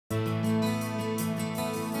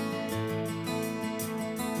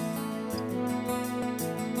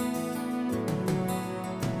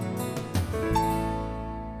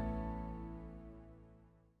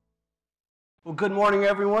Well, good morning,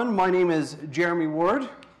 everyone. My name is Jeremy Ward.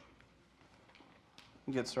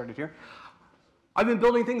 We'll get started here. I've been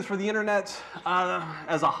building things for the internet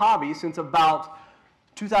as a hobby since about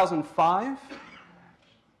 2005.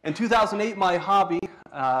 In 2008, my hobby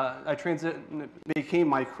became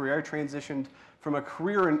my career. I transitioned from a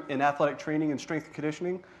career in athletic training and strength and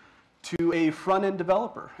conditioning to a front-end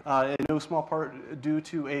developer, in no small part due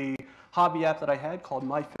to a hobby app that I had called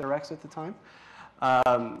MyFitterX at the time.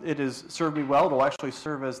 It has served me well. It'll actually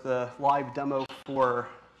serve as the live demo for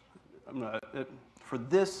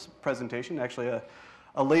this presentation, actually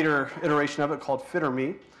a later iteration of it called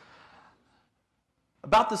FitterMe.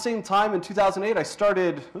 About the same time in 2008, I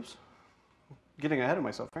started, getting ahead of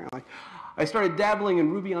myself apparently. I started dabbling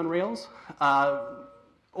in Ruby on Rails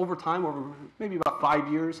over time, over maybe about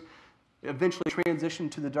 5 years. Eventually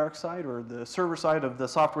transitioned to the dark side or the server side of the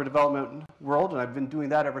software development world, and I've been doing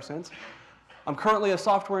that ever since. I'm currently a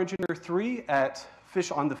software engineer 3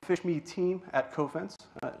 on the FishMe team at Cofense.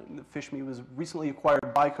 FishMe was recently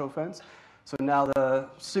acquired by Cofense, so now the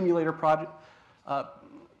simulator product,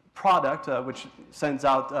 which sends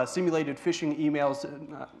out simulated phishing emails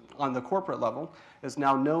on the corporate level, is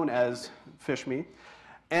now known as FishMe.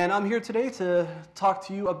 And I'm here today to talk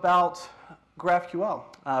to you about GraphQL.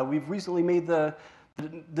 We've recently made the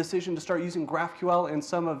decision to start using GraphQL in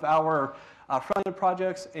some of our front-end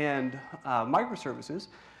projects and microservices,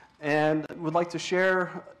 and would like to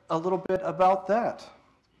share a little bit about that.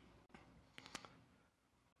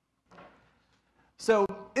 So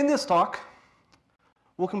in this talk,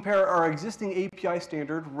 we'll compare our existing API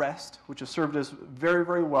standard, REST, which has served us very,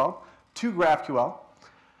 very well, to GraphQL.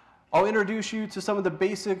 I'll introduce you to some of the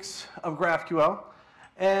basics of GraphQL,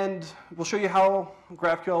 and we'll show you how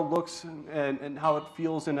GraphQL looks and how it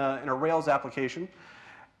feels in a Rails application.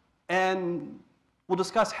 And we'll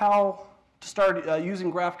discuss how to start using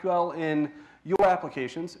GraphQL in your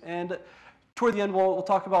applications. And toward the end, we'll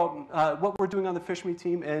talk about what we're doing on the FishMe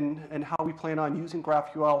team and how we plan on using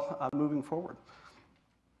GraphQL moving forward.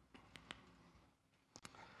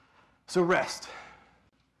 So REST,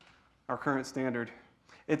 our current standard.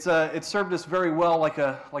 It's served us very well like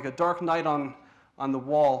a dark night on the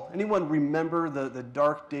wall. Anyone remember the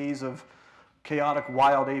dark days of chaotic,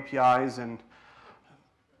 wild APIs and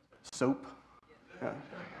SOAP?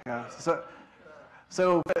 Yeah.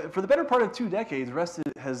 So for the better part of 2 decades, REST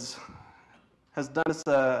has done us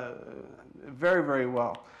very, very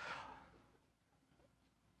well.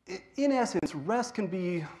 In essence, REST can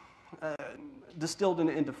be distilled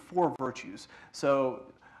into 4 virtues. So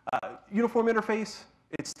uniform interface,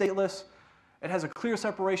 it's stateless, it has a clear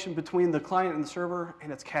separation between the client and the server,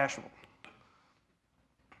 and it's cacheable.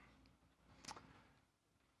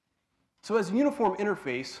 So as a uniform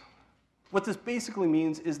interface, what this basically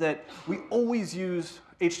means is that we always use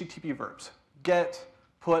HTTP verbs. Get,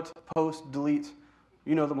 put, post, delete,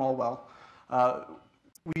 you know them all well.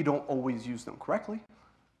 We don't always use them correctly,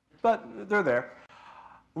 but they're there.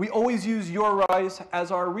 We always use URIs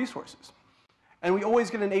as our resources. And we always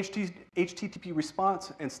get an HTTP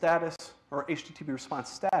response and status, or HTTP response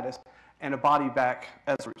status, and a body back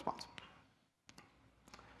as a response.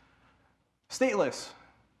 Stateless.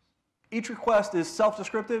 Each request is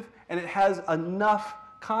self-descriptive, and it has enough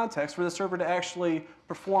context for the server to actually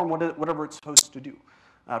perform whatever it's supposed to do.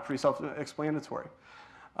 Pretty self-explanatory.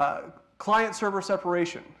 Client-server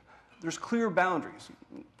separation. There's clear boundaries,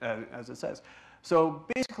 as it says. So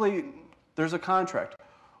basically, there's a contract.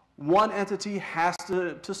 One entity has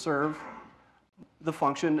to serve the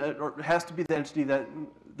function, or has to be the entity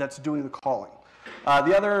that's doing the calling.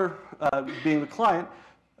 The other, being the client,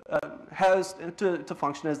 has to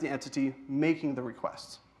function as the entity making the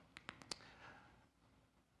requests.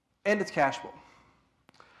 And it's cacheable.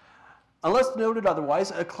 Unless noted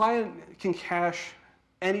otherwise, a client can cache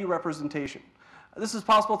any representation. This is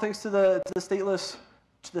possible thanks to the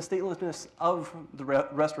statelessness of the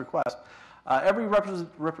REST request. Every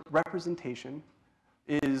representation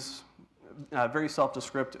is very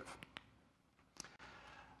self-descriptive.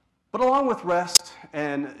 But along with REST,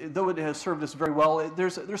 and though it has served us very well,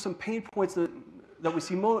 there's some pain points that we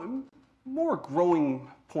see more growing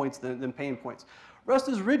points than pain points. REST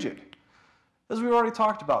is rigid. As we've already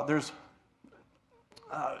talked about, there's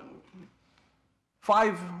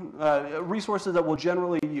 5 resources that we'll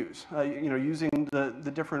generally use, using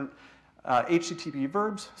the different HTTP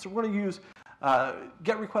verbs. So we're going to use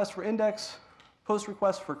get request for index, post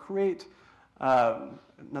request for create,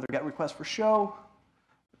 another get request for show,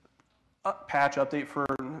 patch update for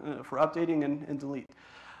updating and delete.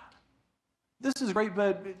 This is great,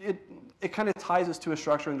 but it kind of ties us to a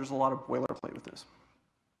structure, and there's a lot of boilerplate with this.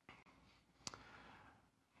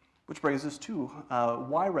 Which brings us to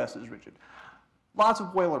why REST is rigid. Lots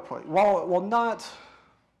of boilerplate. While not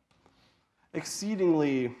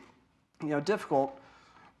exceedingly difficult,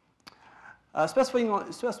 specifying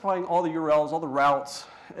all the URLs, all the routes,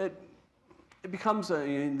 it becomes,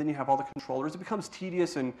 then you have all the controllers, it becomes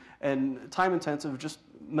tedious and time-intensive, just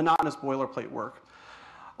monotonous boilerplate work.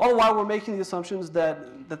 All the while, we're making the assumptions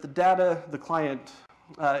that the data the client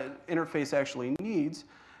interface actually needs,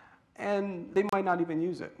 and they might not even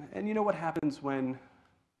use it. And you know what happens when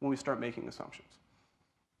we start making assumptions?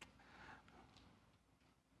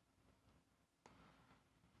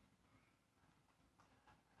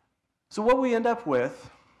 So what we end up with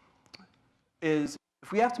is,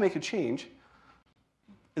 if we have to make a change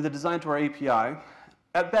in the design to our API,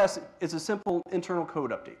 at best, it's a simple internal code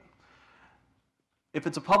update. If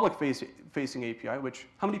it's a public-facing API, which,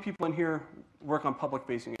 how many people in here work on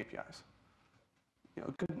public-facing APIs?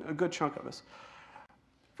 A good chunk of us.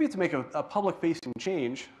 If we have to make a public-facing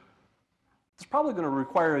change, it's probably going to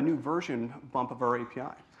require a new version bump of our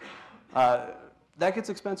API. That gets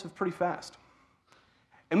expensive pretty fast.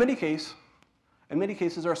 In many cases,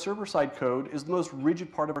 our server-side code is the most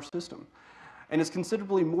rigid part of our system, and is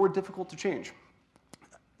considerably more difficult to change.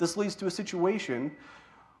 This leads to a situation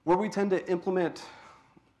where we tend to implement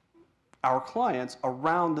our clients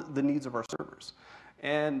around the needs of our servers.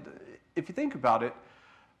 And if you think about it,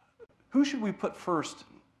 who should we put first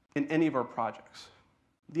in any of our projects?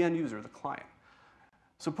 The end user, the client.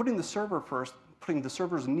 So putting the server first, putting the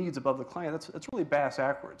server's needs above the client, that's really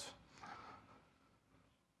bass-backwards.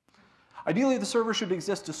 Ideally, the server should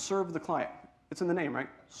exist to serve the client. It's in the name, right?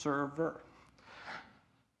 Server.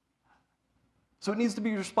 So it needs to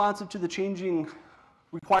be responsive to the changing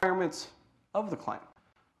requirements of the client.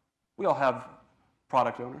 We all have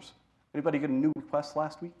product owners. Anybody get a new request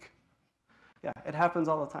last week? Yeah, it happens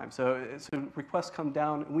all the time. So requests come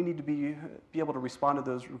down, and we need to be able to respond to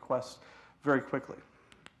those requests very quickly.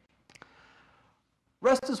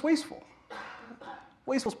 REST is wasteful.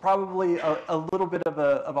 Wasteful is probably a little bit of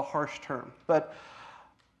a harsh term, but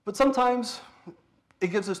sometimes it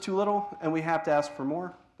gives us too little, and we have to ask for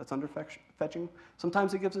more. That's underfetching.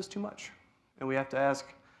 Sometimes it gives us too much, and we have to ask,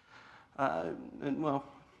 well,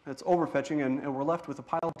 it's overfetching, and we're left with a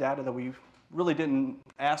pile of data that we really didn't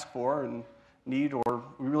ask for and need, or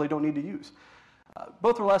we really don't need to use.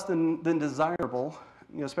 Both are less than desirable,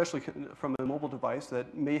 especially from a mobile device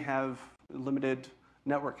that may have limited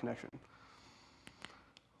network connection.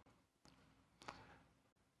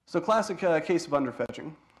 So classic case of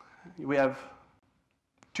underfetching. We have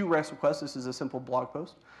two REST requests. This is a simple blog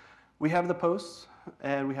post. We have the posts,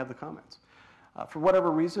 and we have the comments. For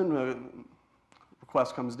whatever reason, a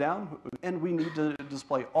request comes down, and we need to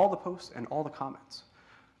display all the posts and all the comments.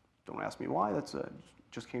 Don't ask me why. That's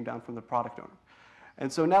just came down from the product owner.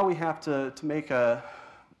 And so now we have to make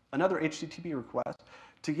another HTTP request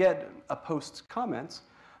to get a post's comments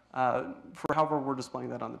for however we're displaying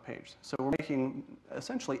that on the page. So we're making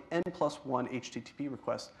essentially n+1 HTTP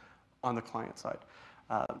requests on the client side.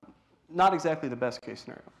 Not exactly the best case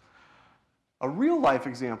scenario. A real-life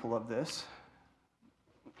example of this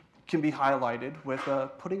can be highlighted with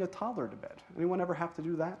putting a toddler to bed. Anyone ever have to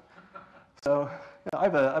do that? So I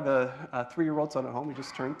have a 3-year-old son at home. He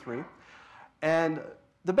just turned 3. And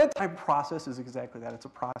the bedtime process is exactly that. It's a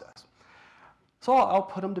process. So I'll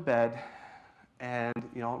put him to bed, and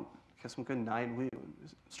kiss him goodnight, and we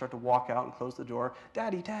start to walk out and close the door.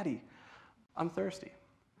 Daddy, Daddy, I'm thirsty.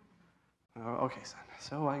 Okay, son.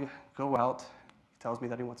 So I go out. He tells me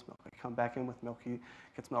that he wants milk. I come back in with milk. He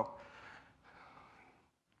gets milk.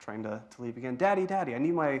 Trying to leave again. Daddy, Daddy, I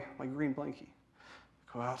need my green blankie.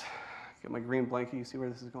 Go out, get my green blankie. You see where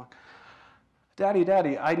this is going? Daddy,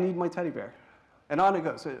 Daddy, I need my teddy bear. And on it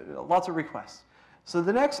goes. So, lots of requests. So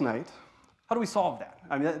the next night, how do we solve that?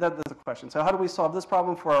 I mean, that's the question. So how do we solve this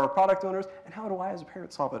problem for our product owners, and how do I, as a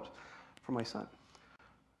parent, solve it for my son?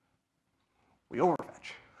 We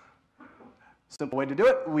overfetch. Simple way to do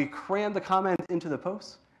it, we cram the comment into the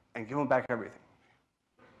post and give him back everything.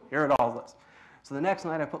 Here it all is. So the next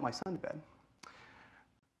night, I put my son to bed,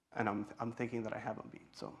 and I'm thinking that I have him beat.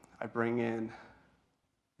 So I bring in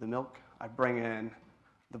the milk, I bring in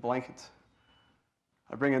the blankets,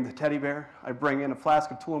 I bring in the teddy bear, I bring in a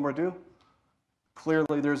flask of Tullamore Dew.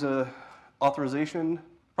 Clearly, there's a authorization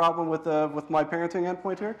problem with my parenting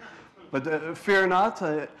endpoint here, but fear not.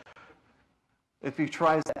 If he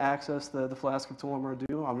tries to access the flask of Tullamore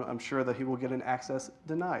Dew, I'm sure that he will get an access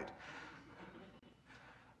denied.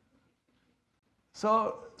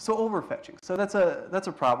 So overfetching. So that's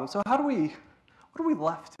a problem. So what are we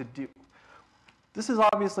left to do? This is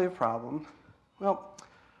obviously a problem. Well,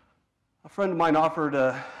 a friend of mine offered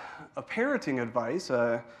of parenting advice.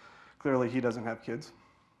 Clearly, he doesn't have kids.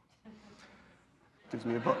 Gives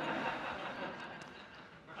me a book.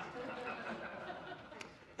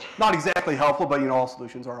 Not exactly helpful, but all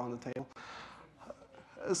solutions are on the table.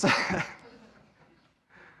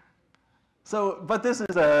 But this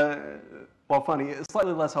is funny. It's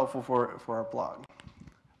slightly less helpful for our blog.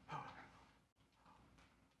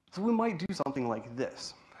 So we might do something like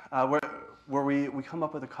this, where we come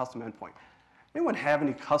up with a custom endpoint. Anyone have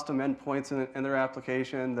any custom endpoints in their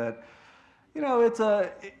application that,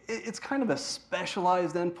 it's kind of a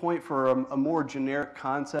specialized endpoint for a more generic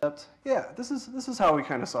concept? Yeah, this is how we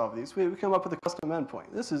kind of solve these. We come up with a custom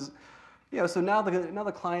endpoint. This is, so now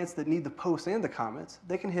the clients that need the posts and the comments,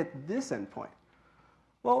 they can hit this endpoint.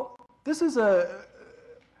 Well, this is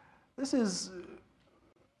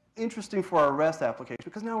interesting for our REST application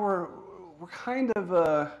because now we're kind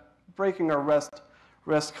of breaking our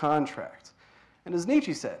REST contract. And as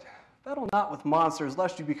Nietzsche said, battle not with monsters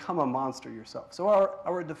lest you become a monster yourself. So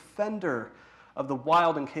our defender of the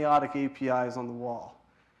wild and chaotic APIs on the wall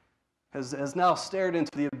has now stared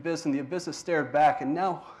into the abyss, and the abyss has stared back, and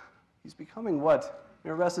now he's becoming what?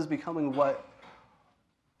 REST is becoming what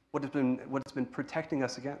it's been protecting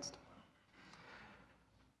us against.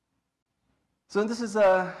 So this is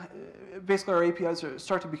basically our APIs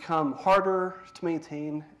start to become harder to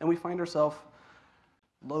maintain, and we find ourselves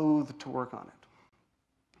loath to work on it,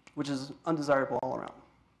 which is undesirable all around.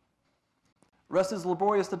 REST is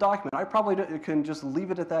laborious to document. I probably can just leave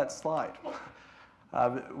it at that slide.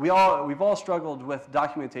 We've all struggled with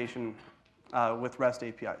documentation with REST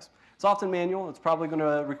APIs. It's often manual. It's probably going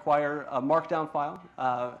to require a markdown file,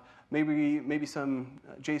 maybe some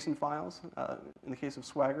JSON files in the case of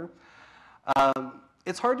Swagger.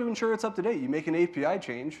 It's hard to ensure it's up to date. You make an API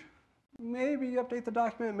change, maybe you update the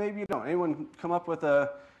document, maybe you don't. Anyone come up with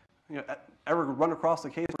ever run across the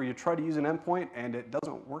case where you try to use an endpoint and it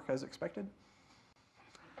doesn't work as expected?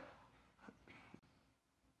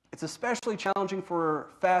 It's especially challenging for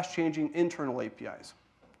fast-changing internal APIs.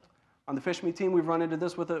 On the FishMe team, we've run into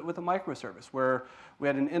this with a microservice, where we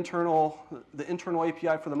had the internal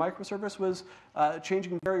API for the microservice was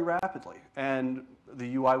changing very rapidly, and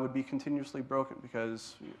the UI would be continuously broken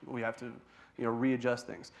because we have to readjust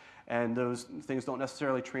things, and those things don't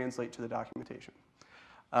necessarily translate to the documentation.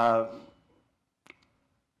 But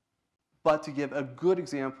to give a good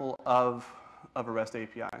example of a REST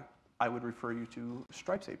API, I would refer you to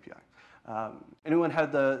Stripe's API. Anyone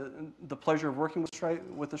had the pleasure of working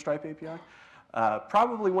with the Stripe API?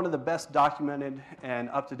 Probably one of the best documented and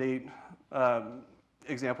up-to-date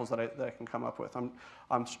examples that I can come up with.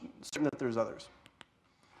 I'm certain that there's others.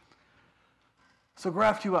 So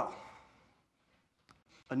GraphQL,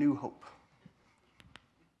 a new hope.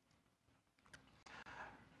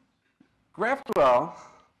 GraphQL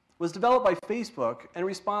was developed by Facebook in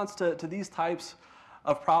response to these types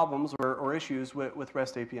of problems or issues with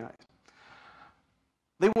REST APIs.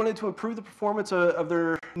 They wanted to improve the performance of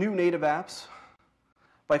their new native apps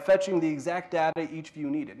by fetching the exact data each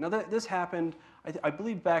view needed. Now, this happened, I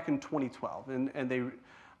believe, back in 2012, and they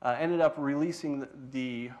ended up releasing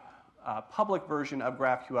the public version of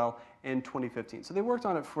GraphQL in 2015. So they worked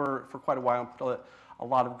on it for quite a while and put a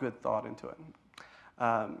lot of good thought into it.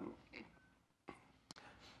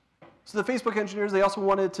 So the Facebook engineers, they also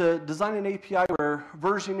wanted to design an API where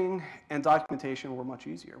versioning and documentation were much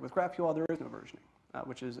easier. With GraphQL, there is no versioning,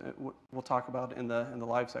 which is we'll talk about in the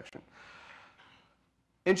live section.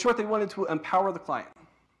 In short, they wanted to empower the client,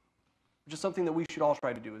 which is something that we should all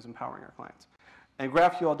try to do, is empowering our clients. And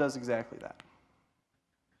GraphQL does exactly that.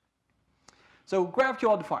 So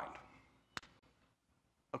GraphQL defined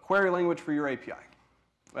a query language for your API.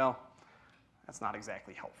 Well, that's not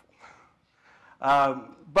exactly helpful.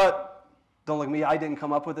 But don't look at me, I didn't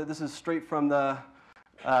come up with it. This is straight from the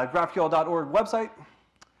GraphQL.org website.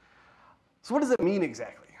 So what does it mean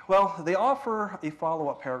exactly? Well, they offer a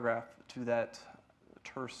follow-up paragraph to that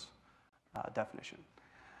terse definition.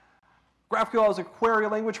 GraphQL is a query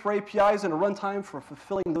language for APIs and a runtime for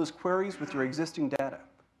fulfilling those queries with your existing data.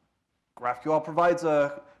 GraphQL provides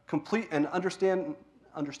a complete and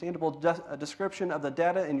understandable description of the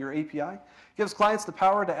data in your API, gives clients the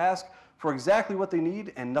power to ask for exactly what they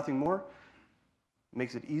need and nothing more,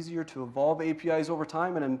 makes it easier to evolve APIs over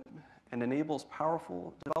time, and enables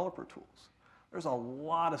powerful developer tools. There's a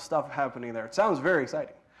lot of stuff happening there. It sounds very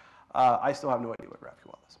exciting. I still have no idea what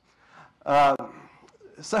GraphQL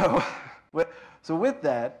is. So with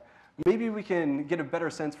that, maybe we can get a better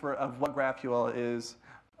sense of what GraphQL is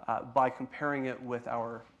by comparing it with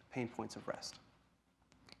our pain points of REST.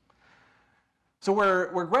 So where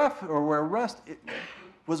REST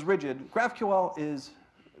was rigid, GraphQL is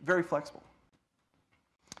very flexible.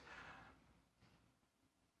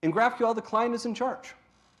 In GraphQL, the client is in charge,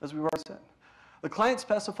 as we've already said. The client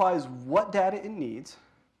specifies what data it needs,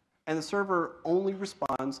 and the server only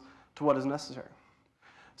responds to what is necessary.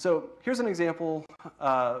 So here's an example.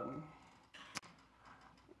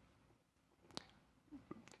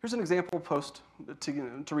 Here's an example post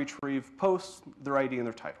to retrieve posts, their ID, and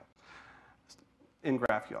their title in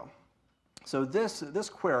GraphQL. So this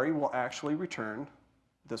query will actually return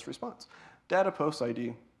this response: data, post,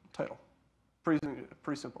 ID, title. Pretty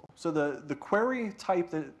simple. So the query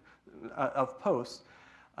type of post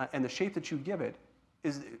and the shape that you give it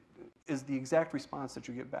is the exact response that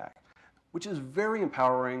you get back, which is very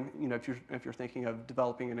empowering. You know, if you're thinking of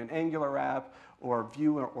developing an Angular app or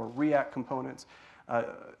Vue or React components,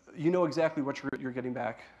 you know exactly what you're getting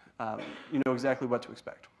back. You know exactly what to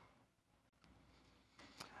expect.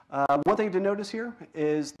 One thing to notice here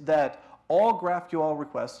is that all GraphQL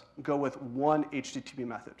requests go with one HTTP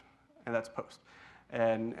method, and that's post.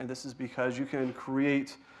 And this is because you can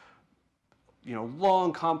create, you know,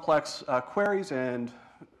 long, complex queries, and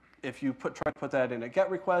if you try to put that in a GET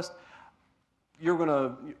request, you're going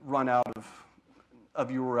to run out of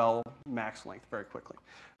URL max length very quickly.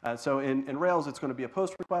 So in Rails, it's going to be a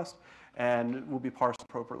post request, and will be parsed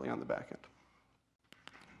appropriately on the back end.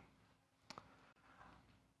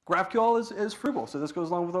 GraphQL is frugal, so this goes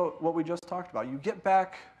along with what we just talked about. You get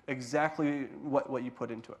back exactly what you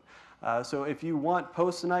put into it. So if you want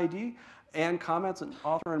posts and ID and comments and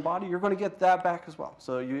author and body, you're going to get that back as well.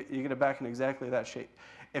 So you get it back in exactly that shape.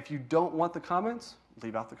 If you don't want the comments,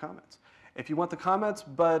 leave out the comments. If you want the comments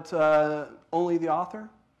but only the author,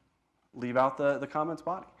 leave out the comments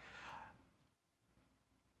body.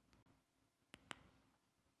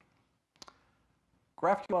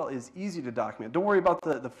 GraphQL is easy to document. Don't worry about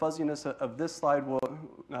the fuzziness of this slide.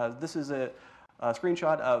 This is a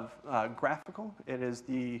screenshot of GraphQL. It is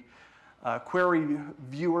the query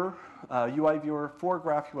viewer, UI viewer for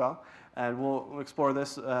GraphQL, and we'll explore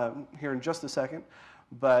this here in just a second,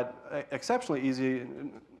 but exceptionally easy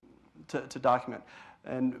to document.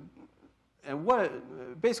 And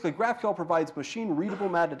basically, GraphQL provides machine-readable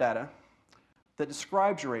metadata that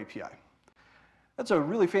describes your API. That's a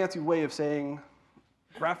really fancy way of saying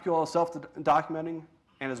GraphQL is self-documenting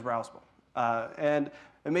and is browsable. And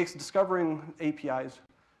it makes discovering APIs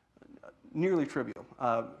nearly trivial.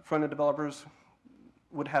 Front-end developers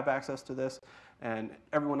would have access to this, and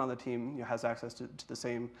everyone on the team has access to the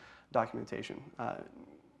same documentation.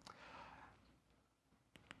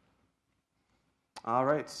 All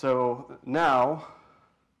right, so now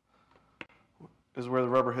is where the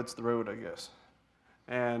rubber hits the road, I guess.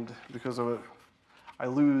 And because of it, I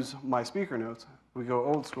lose my speaker notes, we go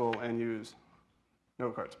old school and use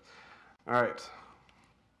note cards. All right.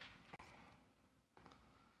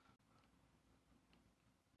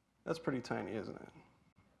 That's pretty tiny, isn't it?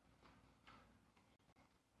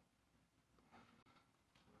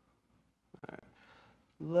 All right.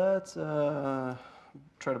 Let's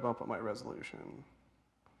try to bump up my resolution.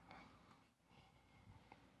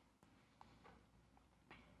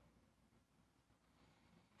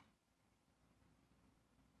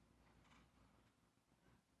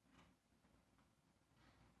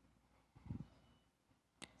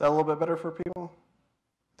 That a little bit better for people?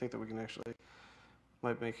 I think that we can actually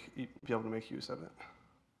might be able to make use of it.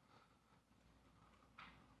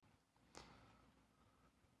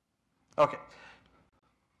 Okay.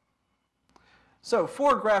 So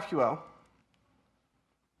for GraphQL,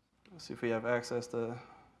 let's see if we have access to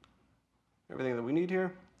everything that we need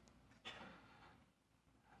here.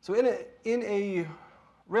 So in a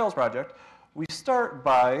Rails project, we start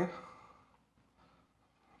by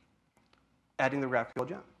adding the GraphQL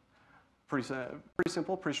gem. Pretty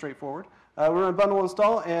simple, pretty straightforward. We're going to bundle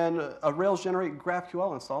install and a Rails generate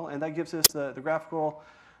GraphQL install, and that gives us the GraphQL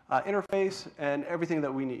interface and everything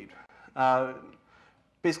that we need.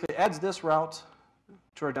 Basically adds this route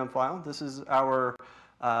to our gem file. This is our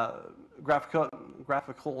graphical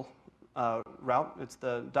route. It's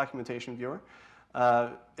the documentation viewer.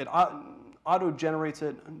 It auto-generates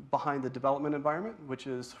it behind the development environment, which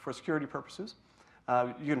is for security purposes.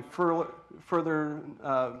 You can further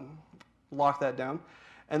lock that down.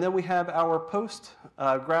 And then we have our post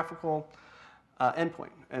graphical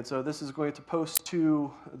endpoint. And so this is going to post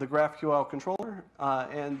to the GraphQL controller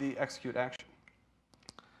and the execute action.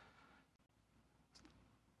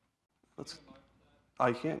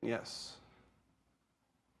 I can, yes.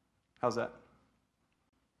 How's that?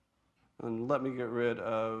 And let me get rid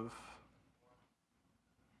of.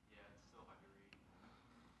 Yeah, it's still hard to read.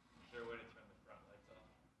 Is there a way to turn the front lights off?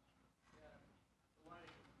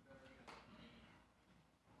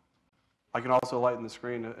 I can also lighten the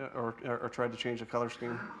screen or try to change the color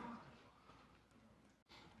scheme.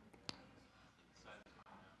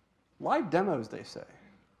 Live demos, they say.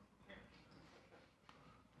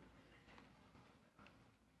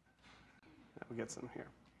 We'll get some here.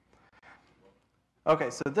 Okay,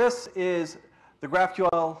 so this is the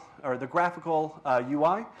GraphQL, or the graphical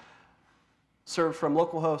UI, served from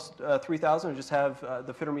localhost 3000. I just have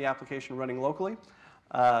the FitterMe application running locally,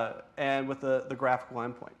 and with the graphical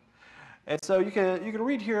endpoint. And so you can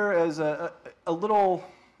read here as a little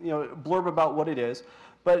blurb about what it is,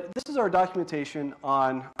 but this is our documentation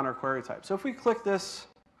on our query type. So if we click this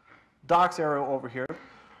docs arrow over here,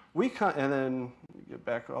 and then get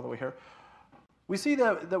back all the way here, we see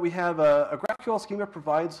that we have a GraphQL schema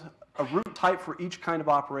provides a root type for each kind of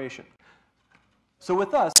operation. So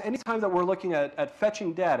with us, anytime that we're looking at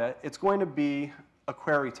fetching data, it's going to be a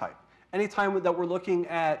query type. Anytime that we're looking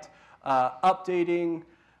at updating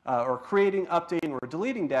or creating, updating, or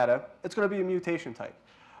deleting data, it's going to be a mutation type.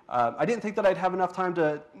 I didn't think that I'd have enough time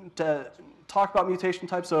to talk about mutation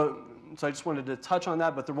types, so I just wanted to touch on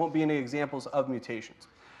that, but there won't be any examples of mutations.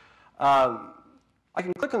 I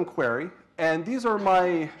can click on query, and these are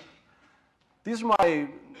my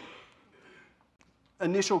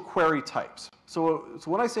initial query types. So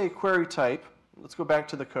when I say query type, let's go back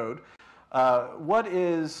to the code.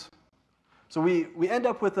 So we end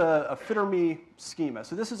up with a FitterMe schema.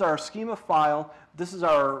 So this is our schema file. This is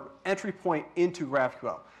our entry point into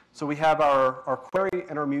GraphQL. So we have our query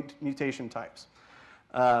and our mutation types.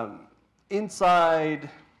 Inside,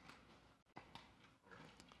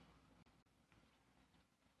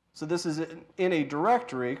 so this is in a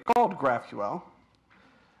directory called GraphQL,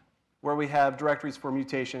 where we have directories for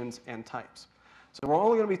mutations and types. So we're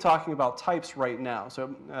only going to be talking about types right now.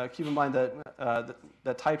 So keep in mind that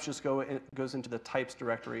that types just goes into the types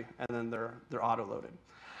directory, and then they're auto-loaded.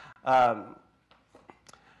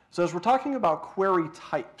 So as we're talking about query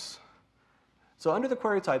types, so under the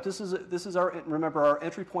query type, this is our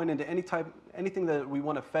entry point into anything that we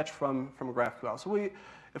want to fetch from GraphQL. So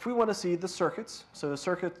if we want to see the circuits, so the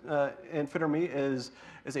circuit in FitterMe is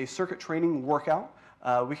a circuit training workout.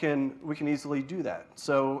 We can easily do that.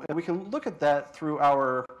 So and we can look at that through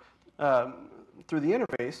through the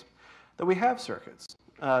interface that we have circuits.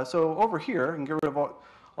 So over here, I can get rid of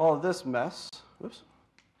all of this mess. Oops.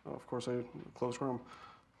 Oh, of course, I closed Chrome.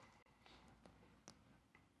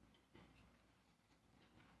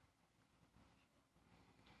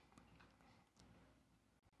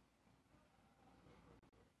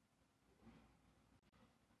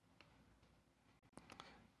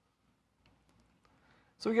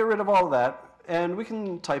 So we get rid of all of that, and we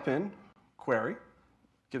can type in query.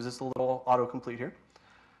 Gives us a little autocomplete here.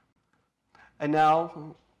 And now,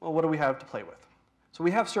 well, what do we have to play with? So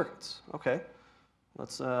we have circuits. Okay,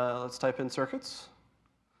 let's type in circuits.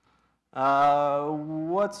 So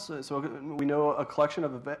we know a collection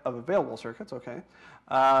of available circuits. Okay,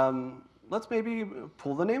 let's maybe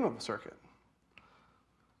pull the name of a circuit,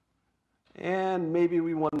 and maybe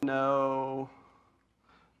we want to know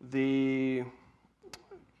the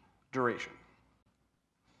duration.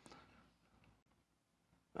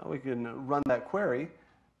 Now we can run that query,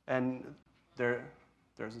 and there's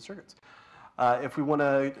the circuits. If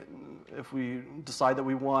we decide that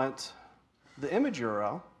we want the image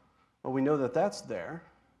URL, well, we know that that's there.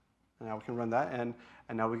 And now we can run that, and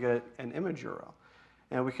now we get an image URL.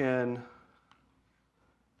 And we can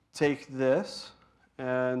take this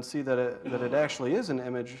and see that it actually is an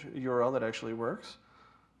image URL that actually works.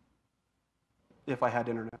 If I had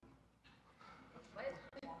internet.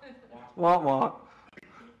 Wah, wah.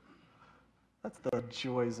 That's the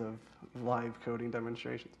joys of live coding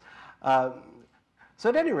demonstrations. So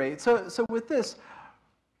at any rate, so with this,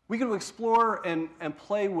 we can explore and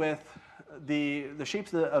play with the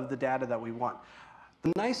shapes of the data that we want.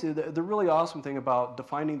 The really awesome thing about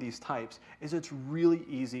defining these types is it's really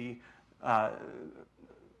easy to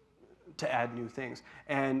add new things,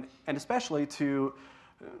 and especially to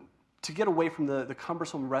get away from the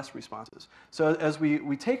cumbersome REST responses. So as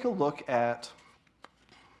we take a look at,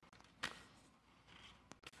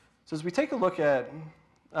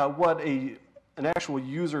 what an actual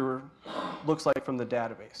user looks like from the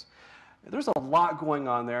database, there's a lot going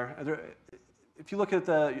on there. If you look at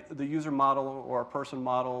the user model or person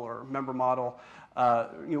model or member model,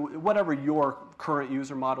 whatever your current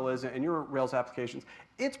user model is in your Rails applications,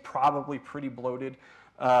 it's probably pretty bloated.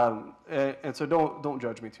 And so don't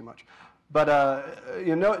judge me too much. But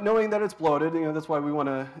knowing that it's bloated, that's why we want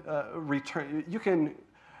to return. You can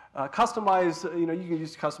customize. You can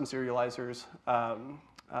use custom serializers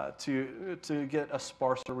to get a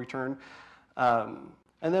sparser return.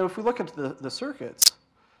 And then if we look at the circuits,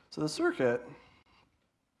 so the circuit,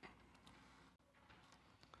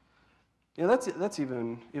 that's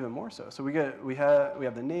even more so. So we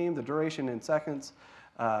have the name, the duration in seconds,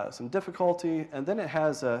 some difficulty, and then it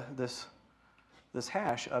has this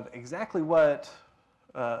hash of exactly what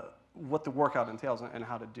the workout entails and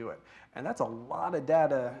how to do it. And that's a lot of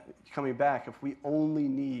data coming back if we only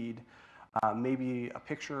need maybe a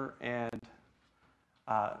picture and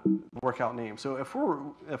the workout name. So if we're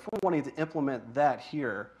wanting to implement that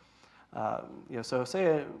here, so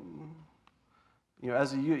say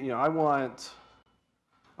I want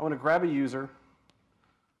to grab a user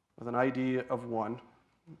with an ID of 1,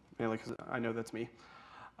 mainly because I know that's me.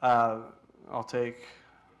 I'll take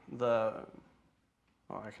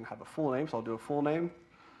I can have a full name, so I'll do a full name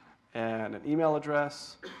and an email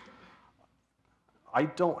address. I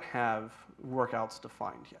don't have workouts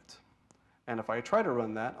defined yet. And if I try to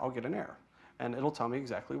run that, I'll get an error. And it'll tell me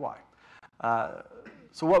exactly why.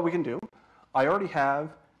 So what we can do, I already have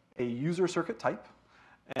a user circuit type.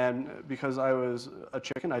 And because I was a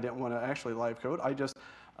chicken, I didn't want to actually live code. I just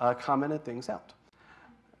commented things out.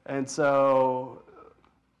 And so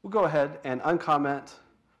we'll go ahead and uncomment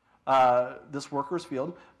this workers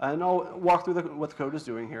field. And I'll walk through what the code is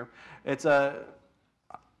doing here.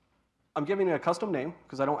 I'm giving it a custom name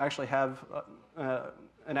because I don't actually have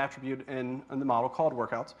an attribute in the model called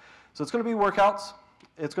workouts. So it's going to be workouts.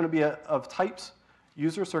 It's going to be of types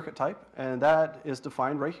user circuit type, and that is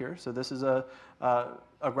defined right here. So this is a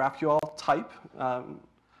GraphQL type.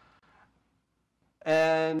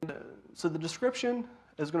 And so the description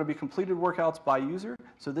is going to be completed workouts by user.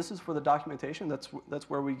 So this is for the documentation. That's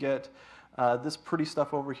where we get this pretty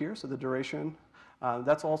stuff over here. So the duration,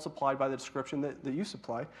 that's all supplied by the description that you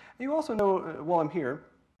supply. And you also know, while I'm here,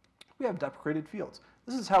 we have deprecated fields.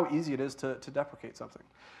 This is how easy it is to deprecate something.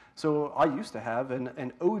 So I used to have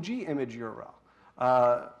an OG image URL,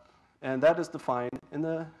 and that is defined in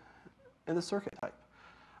the circuit type.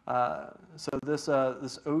 So this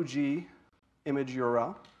OG image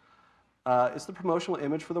URL is the promotional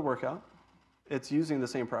image for the workout. It's using the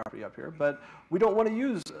same property up here, but we don't want to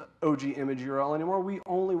use OG image URL anymore. We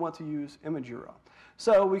only want to use image URL.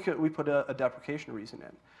 So we put a deprecation reason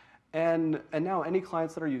in. And now any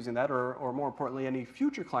clients that are using that, or more importantly, any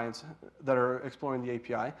future clients that are exploring the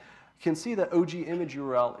API, can see that OG image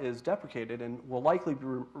URL is deprecated and will likely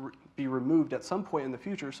be removed at some point in the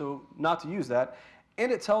future, so not to use that.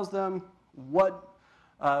 And it tells them what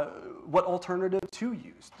alternative to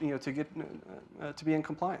use, to get to be in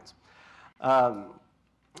compliance.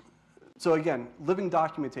 So again, living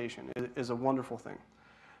documentation is a wonderful thing.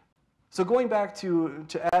 So going back to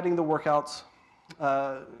adding the workouts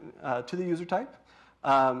to the user type,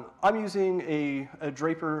 I'm using a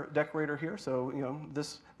Draper decorator here, so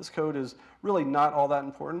this code is really not all that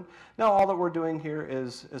important. Now all that we're doing here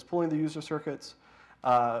is pulling the user circuits,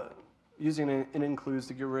 using an includes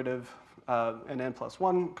to get rid of an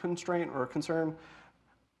n+1 constraint or concern.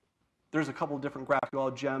 There's a couple of different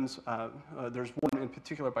GraphQL gems. There's one in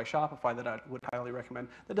particular by Shopify that I would highly recommend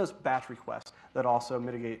that does batch requests that also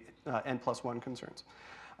mitigate n+1 concerns.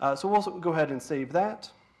 So we'll go ahead and save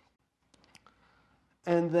that.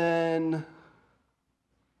 And then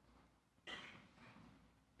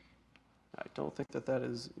I don't think that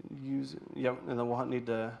is using, yep, and then we'll need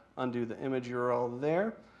to undo the image URL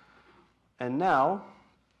there. And now,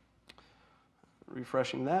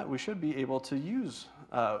 refreshing that, we should be able to use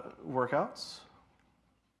workouts.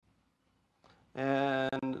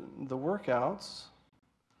 And the workouts,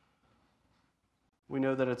 we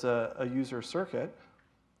know that it's a user circuit.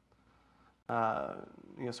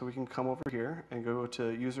 So we can come over here and go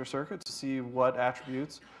to user circuits to see what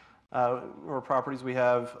attributes or properties we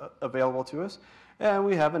have available to us. And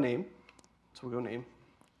we have a name, so we'll go name.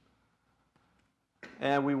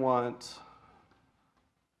 And we want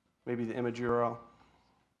maybe the image URL.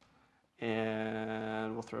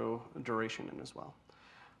 And we'll throw duration in as well.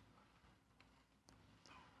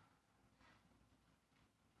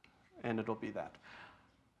 And it'll be that.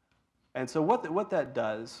 And so what that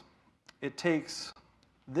does, it takes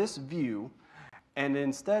this view, and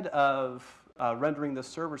instead of rendering the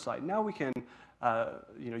server side, now we can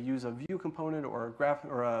use a view component or a graph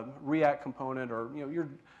or a React component or your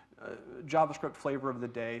JavaScript flavor of the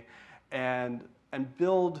day, and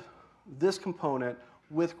build this component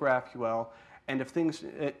with GraphQL, and if things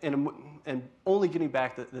and only getting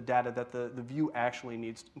back the data that the view actually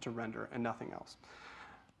needs to render and nothing else.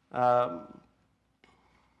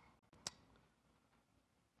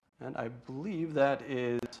 And I believe that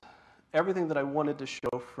is everything that I wanted to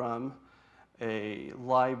show from a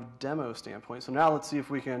live demo standpoint. So now let's see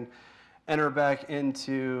if we can enter back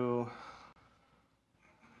into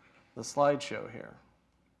the slideshow here.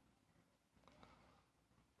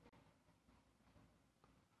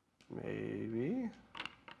 Maybe.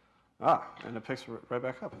 And it picks right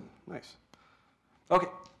back up. Nice. Okay.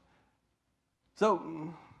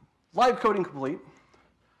 So, live coding complete.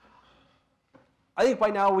 I think by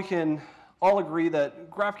now we can all agree that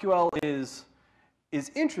GraphQL is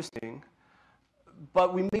interesting,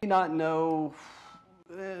 but we may not know,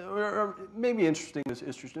 or maybe interesting is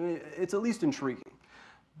interesting. It's at least intriguing.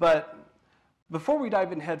 But before we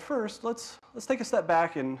dive in head first, let's take a step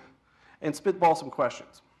back and spitball some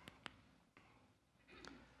questions.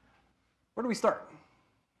 Where do we start?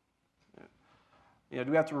 Do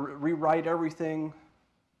we have to rewrite everything?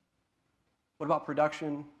 What about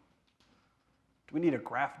production? Do we need a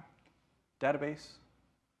graph database?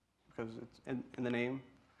 Because it's in the name.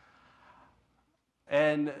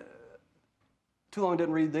 And too long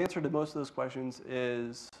didn't read. The answer to most of those questions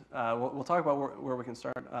is, we'll talk about where we can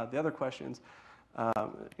start. The other questions,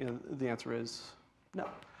 the answer is no.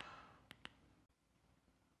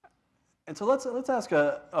 And so let's ask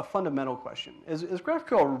a fundamental question. Is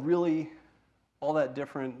GraphQL really all that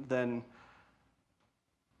different than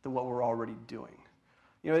what we're already doing?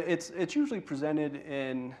 It's usually presented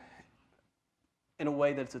in a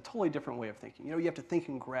way that it's a totally different way of thinking. You have to think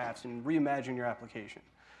in graphs and reimagine your application.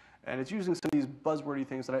 And it's using some of these buzzwordy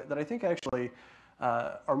things that I think actually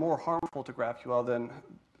are more harmful to GraphQL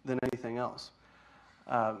than anything else.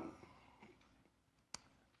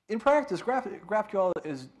 In practice, GraphQL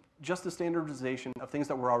is just the standardization of things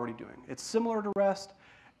that we're already doing. It's similar to REST.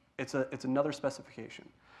 It's another specification.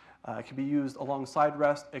 It can be used alongside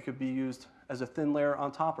REST. It could be used as a thin layer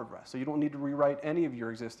on top of REST. So you don't need to rewrite any of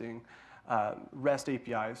your existing REST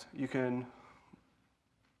APIs. You can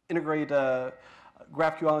integrate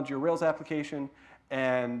GraphQL into your Rails application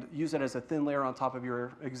and use it as a thin layer on top of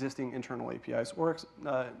your existing internal APIs or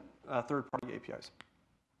third-party APIs.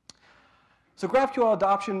 So GraphQL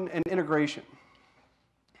adoption and integration.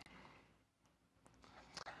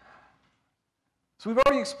 So we've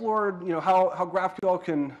already explored, how GraphQL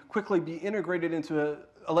can quickly be integrated into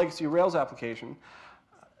a legacy Rails application.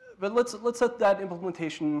 But let's set that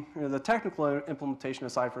implementation, the technical implementation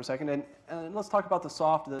aside for a second, and let's talk about the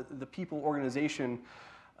soft, the people organization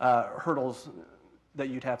hurdles that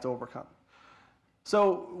you'd have to overcome.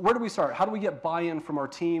 So where do we start? How do we get buy-in from our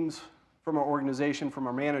teams, from our organization, from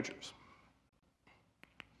our managers?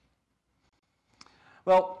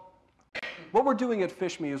 Well, what we're doing at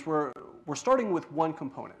FishMe is we're starting with one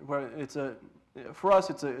component. For us,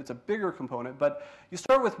 it's a bigger component, but you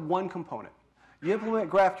start with one component. You implement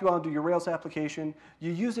GraphQL into your Rails application.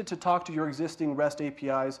 You use it to talk to your existing REST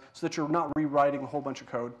APIs so that you're not rewriting a whole bunch of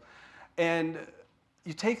code. And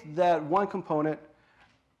you take that one component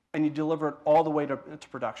and you deliver it all the way to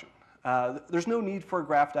production. There's no need for a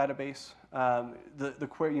graph database. The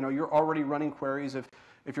query, you're already running queries.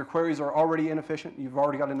 If your queries are already inefficient, you've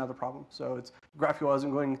already got another problem. So GraphQL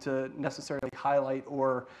isn't going to necessarily highlight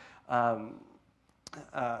or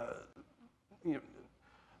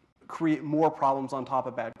create more problems on top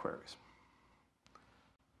of bad queries.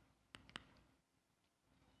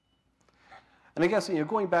 And I guess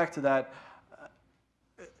going back to that,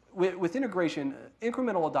 with integration,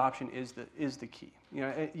 incremental adoption is the key.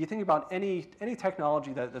 You think about any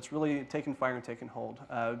technology that's really taken fire and taken hold,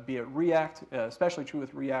 be it React, especially true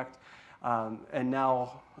with React, and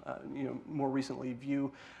now more recently Vue.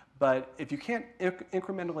 But if you can't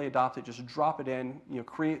incrementally adopt it, just drop it in,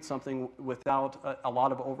 create something without a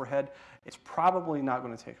lot of overhead, it's probably not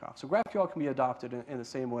going to take off. So GraphQL can be adopted in the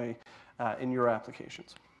same way in your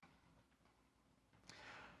applications.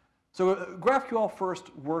 So GraphQL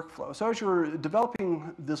first workflow. So as you're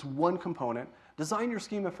developing this one component, design your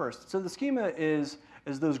schema first. So the schema is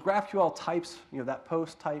those GraphQL types, that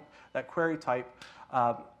post type, that query type,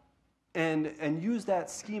 and use that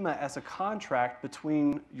schema as a contract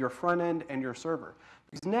between your front end and your server.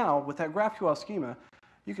 Because now, with that GraphQL schema,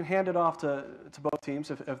 you can hand it off to both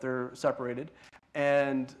teams if they're separated,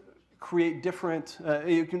 and create different,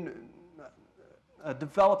 you can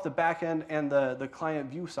develop the back end and the client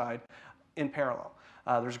view side in parallel.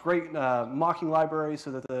 There's great mocking libraries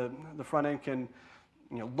so that the front end can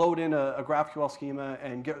load in a GraphQL schema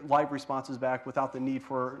and get live responses back without the need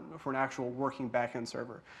for an actual working back-end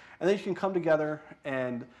server. And then you can come together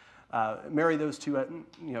and marry those two at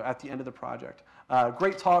the end of the project.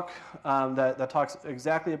 Great talk that talks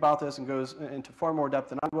exactly about this and goes into far more depth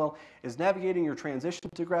than I will is Navigating Your Transition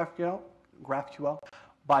to GraphQL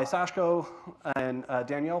by Sashko and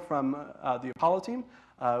Danielle from the Apollo team.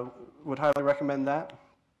 Would highly recommend that.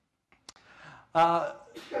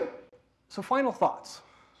 So final thoughts.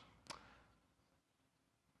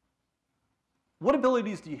 What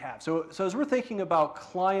abilities do you have? So as we're thinking about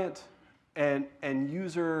client and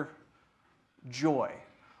user joy,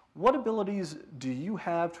 what abilities do you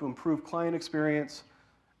have to improve client experience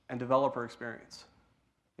and developer experience?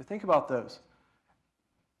 You think about those.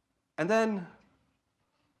 And then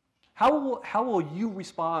how will you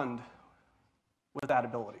respond with that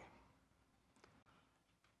ability?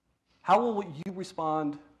 How will you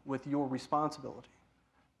respond with your responsibility?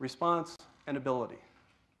 Response and ability.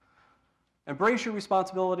 Embrace your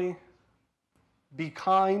responsibility, be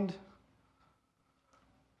kind,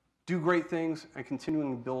 do great things, and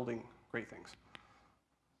continuing building great things.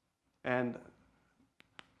 And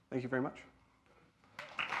thank you very much.